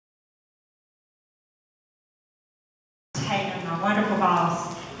Tatum, my wonderful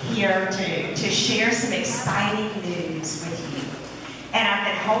boss, here to share some exciting news with you. And I've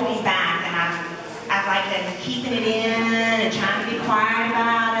been holding back, and I've like been keeping it in and trying to be quiet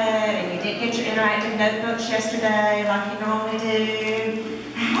about it, and you didn't get your interactive notebooks yesterday like you normally do.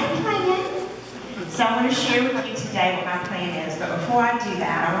 I had a plan. So I want to share with you today what my plan is, but before I do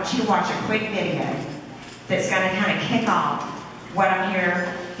that, I want you to watch a quick video that's going to kind of kick off what I'm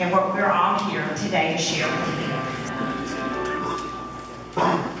here and what we're all here today to share with you.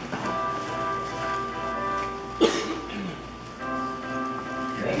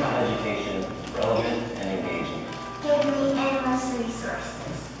 Make my education relevant and engaging. Give me endless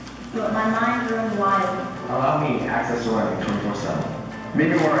resources. But my mind room wide. Allow me access to learning 24/7. Meet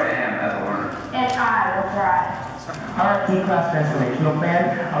me where I am as a learner. And I will thrive. Our eClass transformational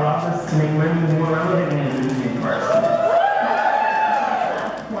plan allows us to make learning more relevant and engaging for our students.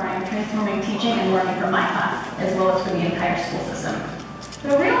 Where I am transforming teaching and learning for my class, as well as for the entire school system.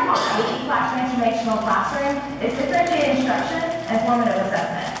 The real heart of the eClass transformational classroom is differentiated instruction and formative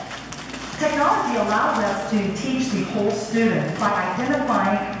assessment. Technology allows us to teach the whole student by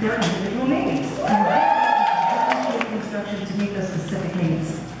identifying their individual needs. Instruction to meet the specific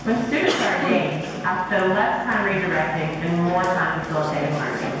needs. When students are engaged, I spend less time redirecting and more time facilitating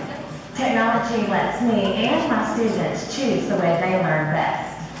learning. Technology lets me and my students choose the way they learn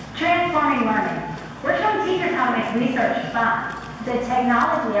best. Transforming learning. We're showing teachers how to make research fun. The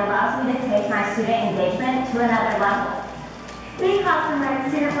technology allows me to take my student engagement to another level. eClass promotes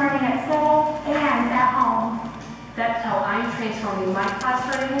student learning at school and at home. That's how I'm transforming my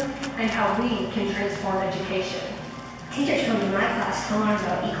classroom and how we can transform education. Teachers come to my class to learn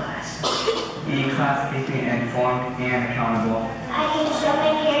about eClass. eClass keeps me informed and accountable. I can show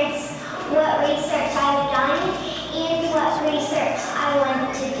my parents what research I've done and what research I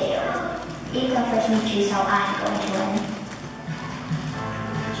want to do. eClass lets me choose how I'm going to learn.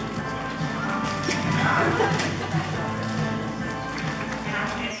 And our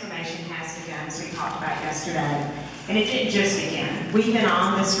transformation has begun, as we talked about yesterday. And it didn't just begin. We've been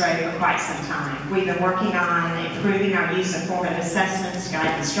on this road for quite some time. We've been working on improving our use of formative assessments to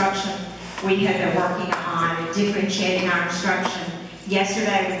guide instruction. We have been working on differentiating our instruction.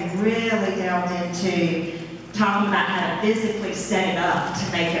 Yesterday, we really delved into talking about how to physically set it up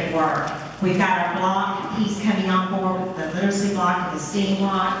to make it work. We've got our block piece coming on board with the literacy block and the STEAM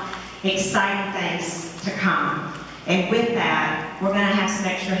block. Exciting things to come. And with that, we're going to have some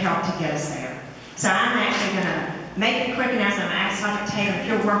extra help to get us there. So I'm actually going to make it quick announcement. I'm going to ask Dr. Taylor if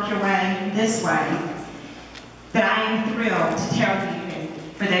you'll work your way this way. But I am thrilled to tell you, and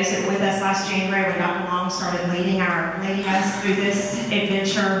for those that were with us last January when Dr. Long started leading us through this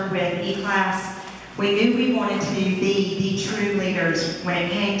adventure with eClass, we knew we wanted to be the true leaders when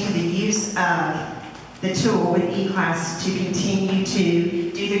it came to the use of the tool with eClass to continue to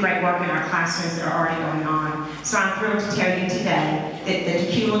do the great work in our classrooms that are already going on. So I'm thrilled to tell you today that the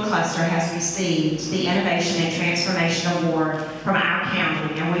Dacula Cluster has received the Innovation and Transformation Award from our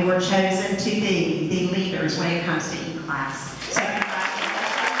county, and we were chosen to be the leaders when it comes to eClass. So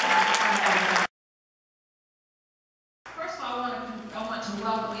first of all, I want to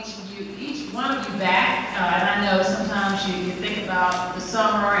welcome each one of you back. And I know sometimes you think about the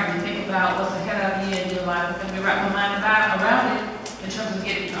summer and you think about what's ahead of you, and you're like, let me wrap my mind around it in terms of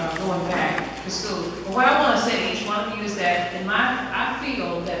getting going back to school. But what I want to say to each one of you is that I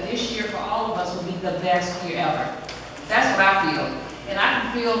feel that this year for all of us will be the best year ever. That's what I feel. And I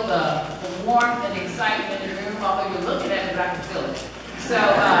can feel the warmth and excitement in the room, although you're looking at it, but I can feel it. So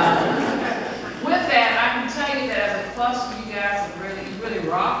with that, I can tell you that as a cluster, you guys have really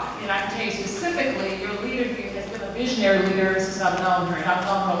rock. And I can tell you specifically, your leader here has been a visionary leader since I've known her, and I've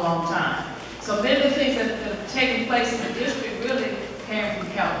known her a long time. So many of the things that have taken place in the district really came from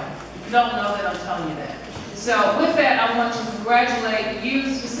Kelly. If you don't know that, I'm telling you that. So with that, I want to congratulate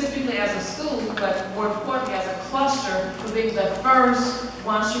you specifically as a school, but more importantly as a cluster, for being the first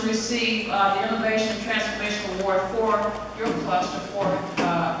ones to receive the Innovation and Transformation Award for your cluster for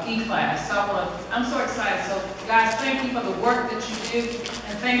eClass. So I'm so excited. So guys, thank you for the work that you do,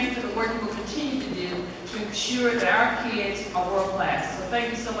 and thank you for the work you will continue to do to ensure that our kids are world class. So thank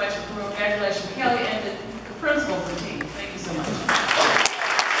you so much, and congratulations, Kelly, and the principal of the team. Thank you so much.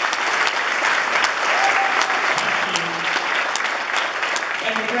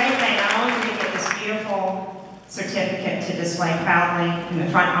 And the great thing, not only do we get this beautiful certificate to display proudly in the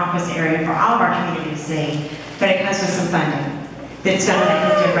front office area for all of our community to see, but it comes with some funding that's going to make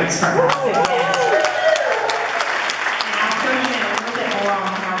a difference for us. And I'll tell you in a little bit more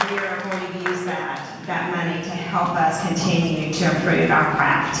on how we are going to use that money to help us continue to improve our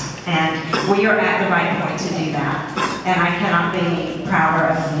craft. And we are at the right point to do that. and I cannot be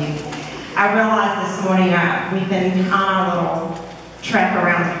prouder of you. I realized this morning we've been on our little trek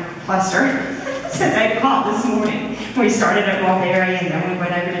around the cluster since 8 o'clock this morning. We started at Mulberry, and then we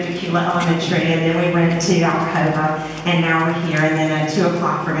went over to Dacula Elementary, and then we went to Alcova, and now we're here. And then at 2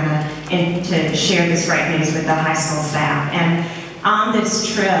 o'clock, we're going to share this great news with the high school staff. And on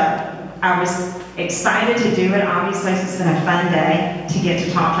this trip, I was excited to do it. Obviously, it's been a fun day to get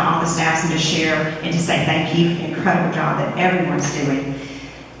to talk to all the staffs and to share and to say thank you. Incredible job that everyone's doing.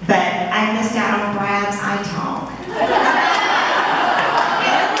 But I missed out on Brad's eye talk.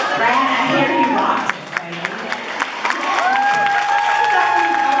 Brad, I hear you rocked it, baby.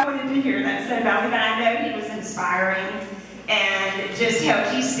 I wanted to hear that so badly, but I know he was inspiring and just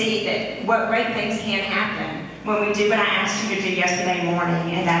helped you see that what great things can happen when we do what I asked you to do yesterday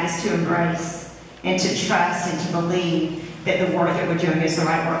morning, and that is to embrace and to trust and to believe that the work that we're doing is the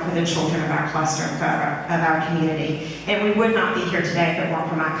right work for the children of our cluster and of our community. And we would not be here today if it weren't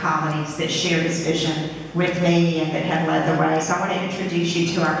for my colleagues that share this vision with me and that have led the way. So I want to introduce you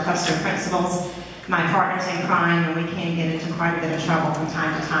to our cluster principals, my partners in crime, and we can get into quite a bit of trouble from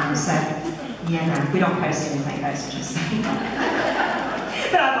time to time. So, yeah, no, we don't post anything, those are just saying.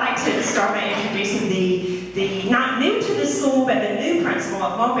 But I'd like to start by introducing the not new to the school, but the new principal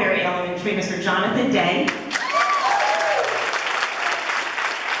at Mulberry Elementary, Mr. Jonathan Day.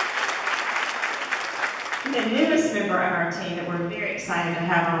 The newest member of our team that we're very excited to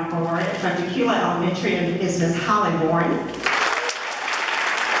have on board from Dacula Elementary is Ms. Holly Warren.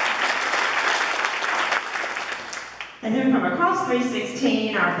 And then from across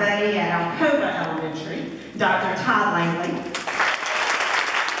 316, our buddy at Alcova Elementary, Dr. Todd Langley.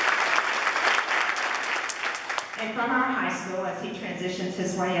 And from our high school, as he transitions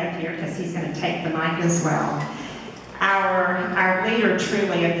his way up here, because he's going to take the mic as well, our leader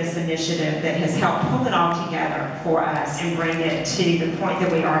truly of this initiative that has helped pull it all together for us and bring it to the point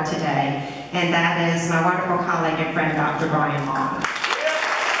that we are today. And that is my wonderful colleague and friend, Dr. Brian Long.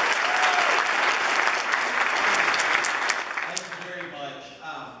 Thank you very much.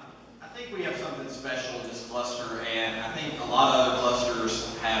 I think we have something special in this cluster, and I think a lot of other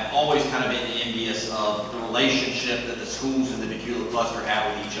clusters have always kind of been envious of the relationship that the schools in the Dacula cluster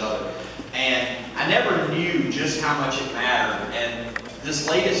have with each other. And I never knew just how much it mattered, and this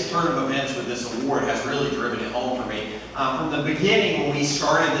latest turn of events with this award has really driven it home for me. From the beginning, when we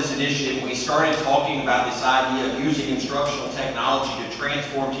started this initiative, we started talking about this idea of using instructional technology to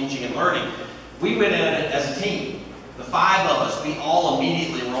transform teaching and learning. We went at it as a team. The 5 of us, we all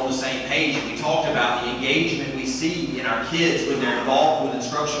immediately were on the same page, and we talked about the engagement we see in our kids when they're involved with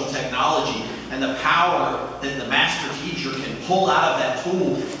instructional technology and the power that the master teacher can pull out of that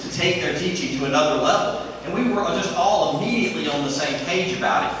tool to take their teaching to another level. And we were just all immediately on the same page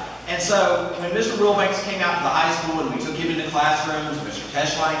about it. And so when Mr. Wilbanks came out to the high school and we took him into classrooms, Mr.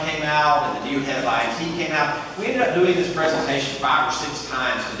 Teschlein came out and the new head of IT came out, we ended up doing this presentation 5 or 6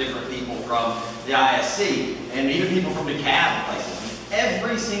 times to different people from the ISC and even people from DeKalb and places.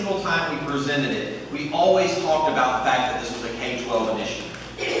 Every single time we presented it, we always talked about the fact that this was a K-12 initiative.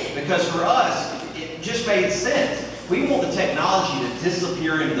 Because for us, it just made sense. We want the technology to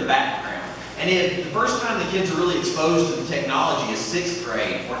disappear into the background. And if the first time the kids are really exposed to the technology is 6th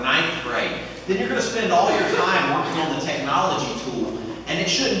grade or 9th grade, then you're going to spend all your time working on the technology tool. And it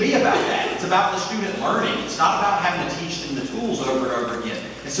shouldn't be about that. It's about the student learning. It's not about having to teach them the tools over and over again.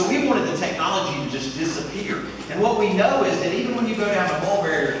 And so we wanted the technology to just disappear. And what we know is that even when you go down to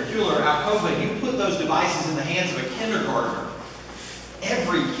Mulberry or Dacula or Alcova, you put those devices in the hands of a kindergartner.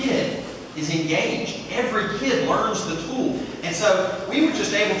 Every kid is engaged. Every kid learns the tool. And so we were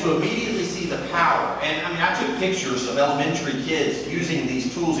just able to immediately see the power. And I mean, I took pictures of elementary kids using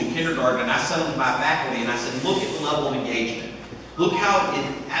these tools in kindergarten, and I sent them to my faculty, and I said, look at the level of engagement. Look how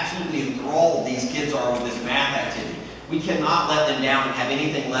absolutely enthralled these kids are with this math activity. We cannot let them down and have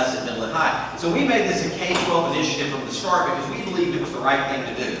anything less at middle and high. So we made this a K-12 initiative from the start because we believed it was the right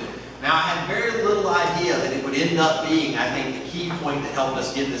thing to do. Now, I had very little idea that it would end up being, I think, the key point that helped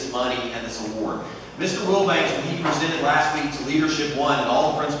us get this money and this award. Mr. Wilbanks, when he presented last week to Leadership One and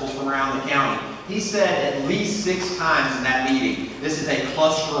all the principals from around the county, he said at least 6 times in that meeting, this is a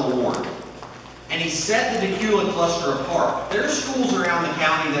cluster award. And he set the Dacula cluster apart. There are schools around the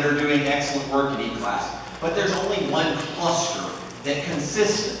county that are doing excellent work in eClass, but there's only one cluster that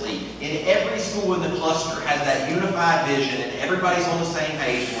consistently, in every school in the cluster, has that unified vision and everybody's on the same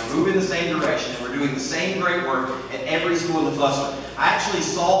page and we're moving in the same direction and we're doing the same great work at every school in the cluster. I actually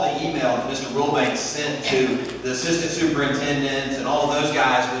saw the email that Mr. Wilbanks sent to the assistant superintendents and all of those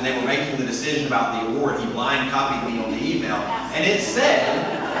guys when they were making the decision about the award. He blind copied me on the email. And it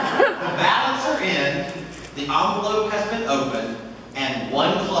said, the ballots are in, The envelope has been opened, and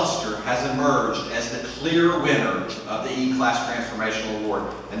one cluster has emerged as the clear winner of the eClass Transformational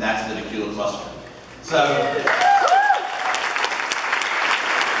Award, and that's the Dacula Cluster. So, this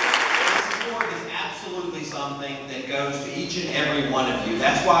award is absolutely something that goes to each and every one of you.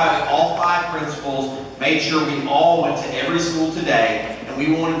 That's why all 5 principals made sure we all went to every school today, and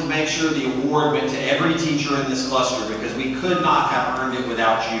we wanted to make sure the award went to every teacher in this cluster, because we could not have earned it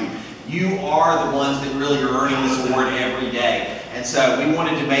without you. You are the ones that really are earning this award every day. And so we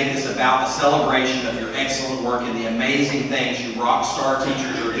wanted to make this about the celebration of your excellent work and the amazing things you rock star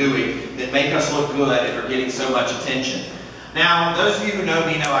teachers are doing that make us look good and are getting so much attention. Now, those of you who know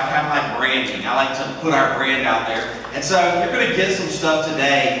me know I kind of like branding. I like to put our brand out there. And so you're going to get some stuff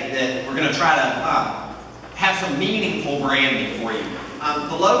today that we're going to try to have some meaningful branding for you.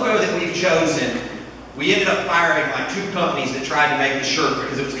 The logo that we've chosen, we ended up firing like 2 companies that tried to make the shirt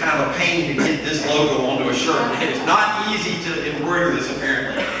because it was kind of a pain to get this logo onto a shirt. It was not easy to embroider this,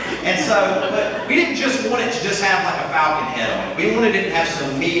 apparently. And so, but we didn't just want it to just have like a falcon head on it. We wanted it to have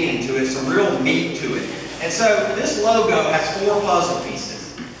some meaning to it, some real meat to it. And so this logo has 4 puzzle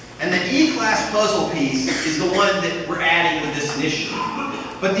pieces. And the eClass puzzle piece is the one that we're adding with this initiative.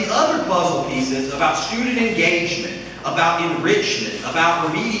 But the other puzzle pieces about student engagement, about enrichment, about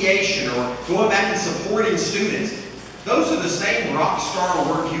remediation, or going back and supporting students, those are the same rock star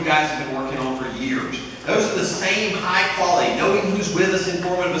work you guys have been working on for years. Those are the same high quality, knowing who's with us in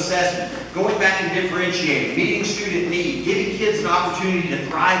formative assessment, going back and differentiating, meeting student need, giving kids an opportunity to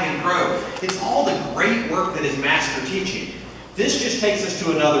thrive and grow. It's all the great work that is master teaching. This just takes us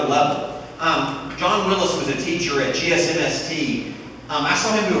to another level. John Willis was a teacher at GSMST. I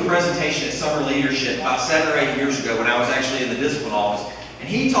saw him do a presentation at Summer Leadership about 7 or 8 years ago when I was actually in the discipline office. And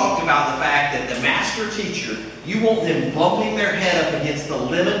he talked about the fact that the master teacher, you want them bumping their head up against the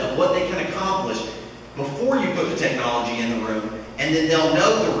limit of what they can accomplish before you put the technology in the room, and then they'll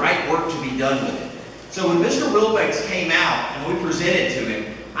know the right work to be done with it. So when Mr. Wilbanks came out and we presented to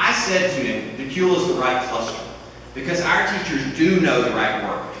him, I said to him, Dacula's the right cluster. Because our teachers do know the right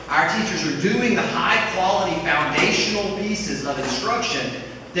work. Our teachers are doing the high-quality foundational pieces of instruction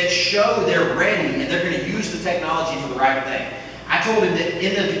that show they're ready and they're going to use the technology for the right thing. I told him that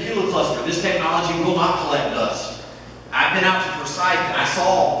in the Dacula cluster, this technology will not collect dust. I've been out to Forsyth and I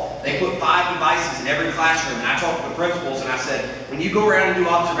saw they put 5 devices in every classroom, and I talked to the principals and I said, when you go around and do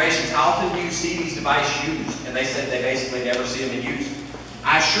observations, how often do you see these devices used? And they said they basically never see them in use.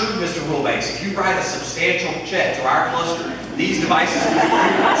 I assured Mr. Wilbanks, if you write a substantial check to our cluster, these devices will be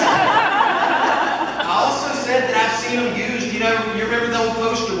used. I also said that I've seen them used, you remember the old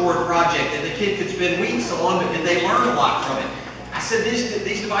poster board project that the kid could spend weeks on, but did they learn a lot from it? I said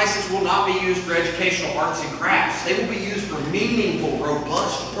these devices will not be used for educational arts and crafts. They will be used for meaningful,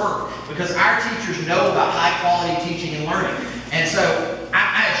 robust work because our teachers know about high quality teaching and learning. And so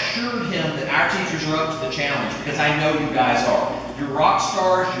I assured him that our teachers are up to the challenge because I know you guys are. You're rock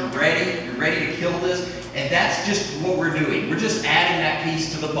stars, you're ready to kill this, and that's just what we're doing. We're just adding that piece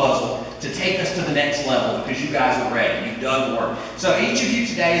to the puzzle to take us to the next level because you guys are ready. You've done the work. So each of you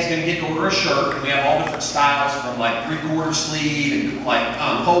today is going to get to order a shirt, and we have all different styles from like 3/4 sleeve and like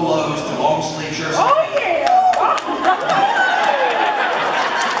polos to long sleeve shirts. Oh yeah!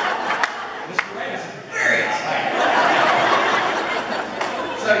 Mr. Ray is very excited.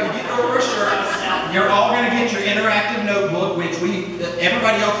 So you get to order a shirt. You're all going to get your interactive notebook, which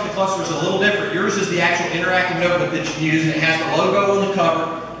everybody else in the cluster is a little different. Yours is the actual interactive notebook that you can use, and it has the logo on the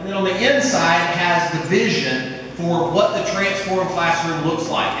cover. And then on the inside, it has the vision for what the transformed classroom looks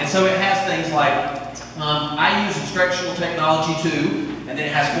like. And so it has things like, I use instructional technology too, and then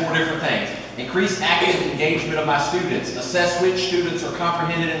it has 4 different things. Increase active engagement of my students, assess which students are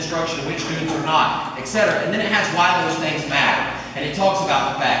comprehending instruction and which students are not, etc. And then it has why those things matter. And it talks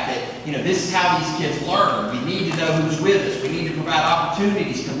about the fact that, this is how these kids learn. We need to know who's with us. We need to provide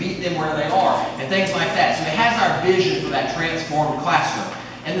opportunities to meet them where they are, and things like that. So it has our vision for that transformed classroom.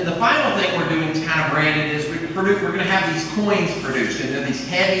 And then the final thing we're doing to kind of brand it is we're going to have these coins produced. And they're these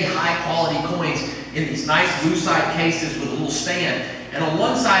heavy, high-quality coins in these nice lucite cases with a little stand. And on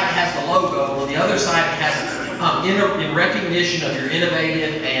one side it has the logo, and on the other side it has in recognition of your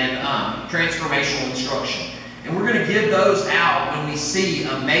innovative and transformational instruction. And we're going to give those out when we see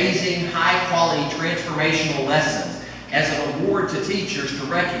amazing, high-quality, transformational lessons as an award to teachers to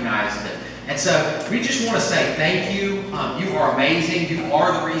recognize them. And so we just want to say thank you. You are amazing. You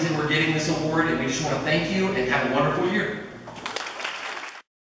are the reason we're getting this award, and we just want to thank you and have a wonderful year.